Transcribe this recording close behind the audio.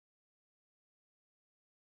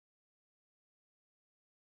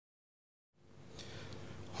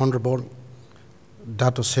Honorable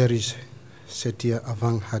Dato Seri Setia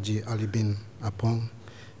Avang Haji Ali bin Apong,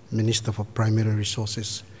 Minister for Primary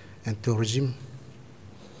Resources and Tourism,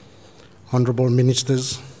 Honorable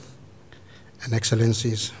Ministers and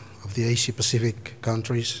Excellencies of the Asia Pacific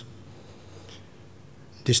countries,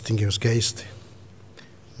 distinguished guests,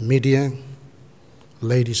 media,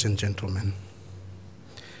 ladies and gentlemen.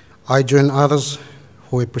 I join others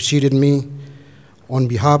who have preceded me on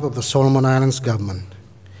behalf of the Solomon Islands government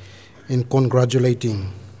in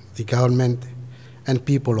congratulating the government and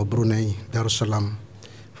people of Brunei, Darussalam,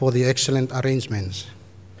 for the excellent arrangements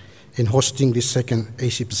in hosting the second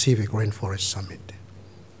Asia Pacific Rainforest Summit.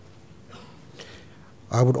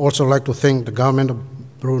 I would also like to thank the government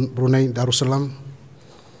of Brunei, Darussalam,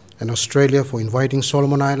 and Australia for inviting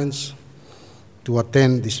Solomon Islands to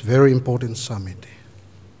attend this very important summit.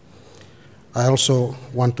 I also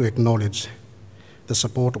want to acknowledge the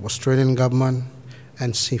support of Australian government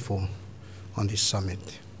and CIFOR on this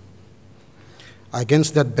summit.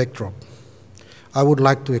 Against that backdrop, I would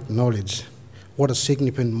like to acknowledge what a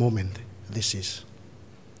significant moment this is.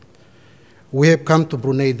 We have come to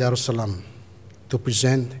Brunei Darussalam to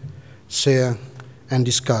present, share, and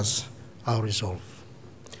discuss our resolve.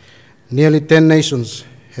 Nearly 10 nations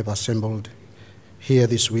have assembled here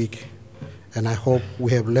this week, and I hope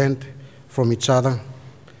we have learned from each other.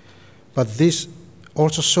 But this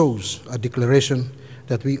also shows a declaration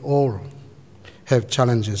that we all have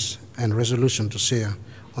challenges and resolution to share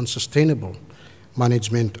on sustainable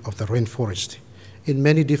management of the rainforest in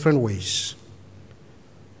many different ways,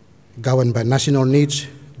 governed by national needs,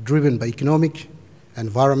 driven by economic,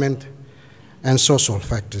 environment, and social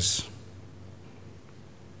factors.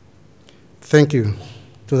 Thank you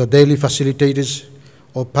to the daily facilitators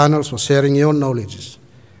or panels for sharing your knowledge,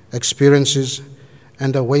 experiences,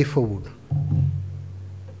 and a way forward.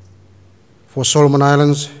 For Solomon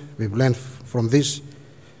Islands, we've learned from these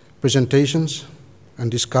presentations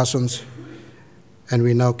and discussions, and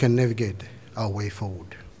we now can navigate our way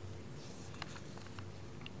forward.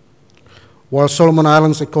 While Solomon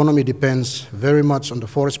Islands' economy depends very much on the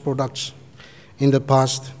forest products in the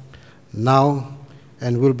past, now,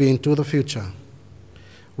 and will be into the future,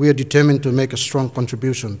 we are determined to make a strong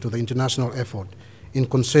contribution to the international effort in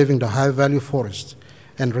conserving the high-value forests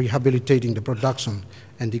and rehabilitating the production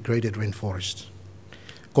and degraded rainforests.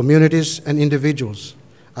 Communities and individuals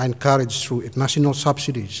are encouraged through national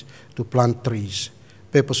subsidies to plant trees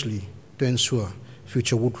purposely to ensure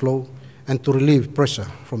future wood flow and to relieve pressure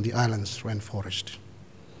from the island's rainforest.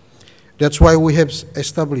 That's why we have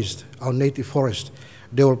established our native forest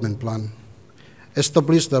development plan,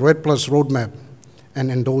 established the RED+ roadmap, and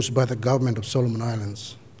endorsed by the government of Solomon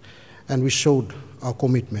Islands. And we showed our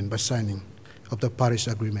commitment by signing of the Paris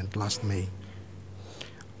Agreement last May.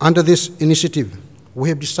 Under this initiative, we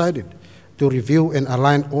have decided to review and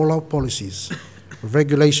align all our policies,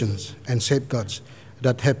 regulations, and safeguards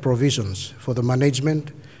that have provisions for the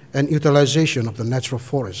management and utilization of the natural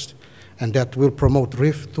forest, and that will promote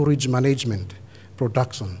reef-to-ridge management,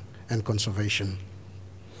 production, and conservation.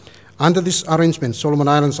 Under this arrangement, Solomon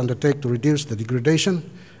Islands undertake to reduce the degradation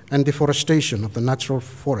and deforestation of the natural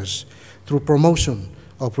forests through promotion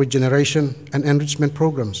of regeneration and enrichment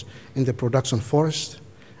programs in the production forest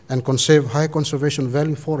and conserve high conservation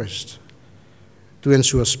value forests to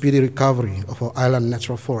ensure speedy recovery of our island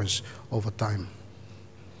natural forests over time.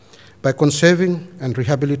 By conserving and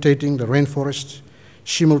rehabilitating the rainforests,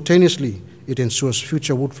 simultaneously it ensures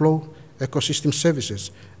future wood flow, ecosystem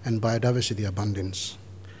services, and biodiversity abundance.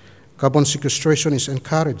 Carbon sequestration is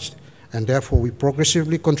encouraged, and therefore we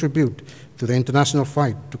progressively contribute to the international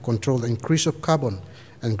fight to control the increase of carbon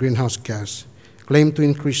and greenhouse gas, claimed to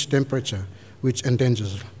increase temperature, which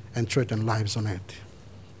endangers and threatens lives on Earth.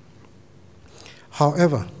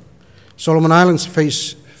 However, Solomon Islands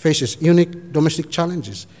faces unique domestic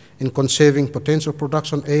challenges in conserving potential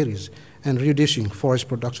production areas and reducing forest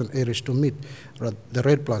production areas to meet the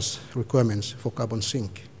RED+ requirements for carbon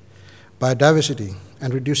sink, biodiversity,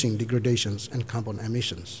 and reducing degradations and carbon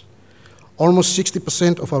emissions. Almost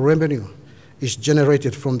 60% of our revenue is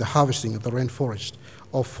generated from the harvesting of the rainforest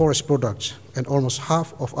of forest products, and almost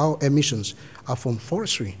half of our emissions are from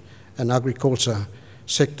forestry and agriculture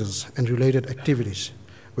sectors and related activities,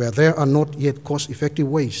 where there are not yet cost-effective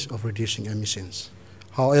ways of reducing emissions.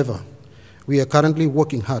 However, we are currently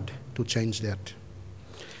working hard to change that.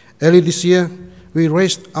 Early this year, we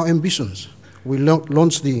raised our ambitions. We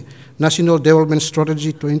launched the National Development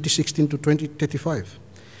Strategy 2016 to 2035.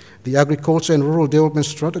 The Agriculture and Rural Development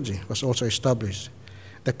Strategy was also established.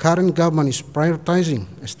 The current government is prioritizing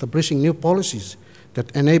establishing new policies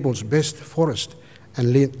that enables best forest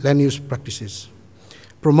and land use practices.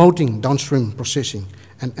 promoting downstream processing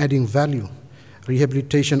and adding value,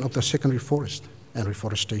 rehabilitation of the secondary forest, and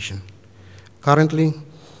reforestation. Currently,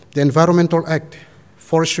 the Environmental Act,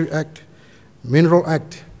 Forestry Act, Mineral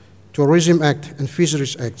Act, Tourism Act, and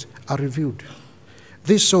Fisheries Act are reviewed.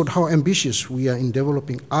 This showed how ambitious we are in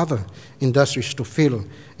developing other industries to fill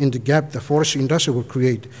in the gap the forestry industry will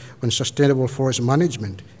create when sustainable forest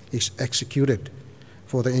management is executed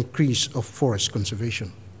for the increase of forest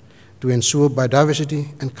conservation to ensure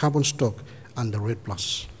biodiversity and carbon stock under REDD+.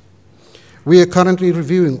 We are currently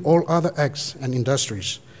reviewing all other acts and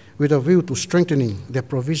industries with a view to strengthening their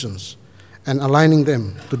provisions and aligning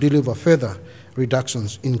them to deliver further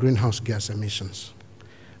reductions in greenhouse gas emissions.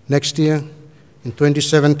 Next year, in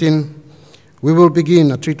 2017, we will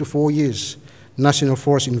begin a 3 to 4 years national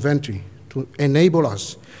forest inventory to enable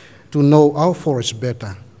us to know our forests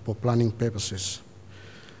better for planning purposes.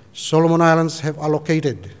 Solomon Islands have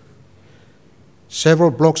allocated several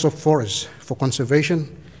blocks of forest for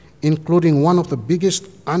conservation, including one of the biggest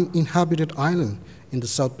uninhabited islands in the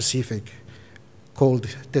South Pacific, called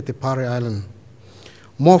Tetepare Island.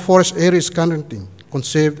 More forest areas currently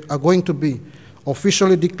conserved are going to be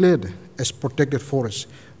officially declared as protected forests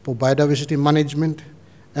for biodiversity management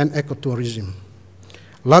and ecotourism.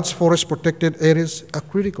 Large forest protected areas are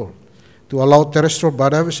critical to allow terrestrial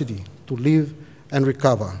biodiversity to live and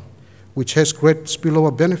recover, which has great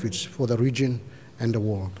spillover benefits for the region and the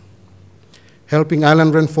world. Helping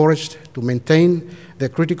island rainforests to maintain their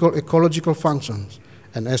critical ecological functions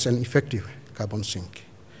and as an effective carbon sink.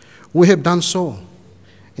 We have done so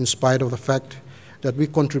in spite of the fact that we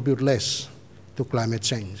contribute less to climate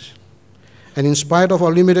change, and in spite of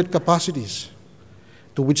our limited capacities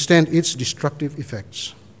to withstand its destructive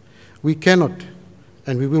effects. We cannot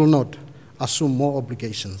and we will not assume more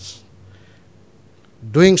obligations.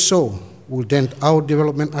 Doing so will dent our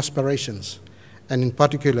development aspirations, and in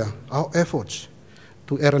particular, our efforts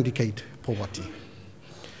to eradicate poverty.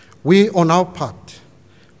 We, on our part,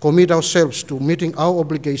 commit ourselves to meeting our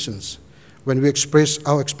obligations when we express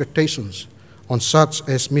our expectations on such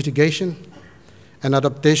as mitigation and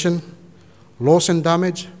adaptation, loss and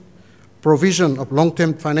damage, provision of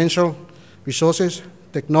long-term financial resources,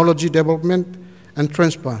 technology development, and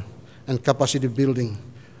transfer and capacity building.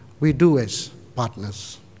 We do as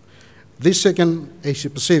partners. This second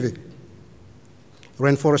Asia-Pacific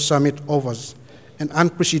Rainforest Summit offers an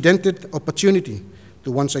unprecedented opportunity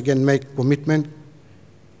to once again make commitment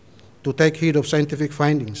to take heed of scientific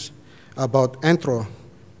findings about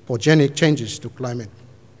anthropogenic changes to climate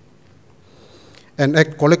and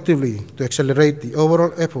act collectively to accelerate the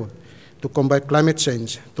overall effort to combat climate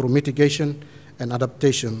change through mitigation and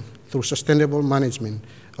adaptation through sustainable management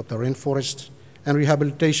of the rainforests and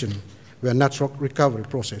rehabilitation where natural recovery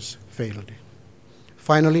process failed.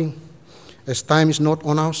 Finally, as time is not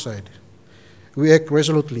on our side, we act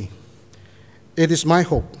resolutely. It is my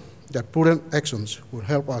hope that prudent actions will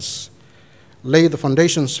help us lay the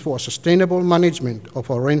foundations for a sustainable management of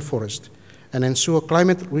our rainforest and ensure a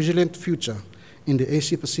climate-resilient future in the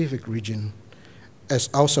Asia-Pacific region, as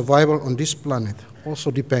our survival on this planet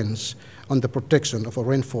also depends on the protection of our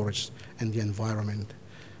rainforests and the environment.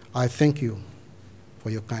 I thank you for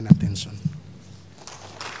your kind attention.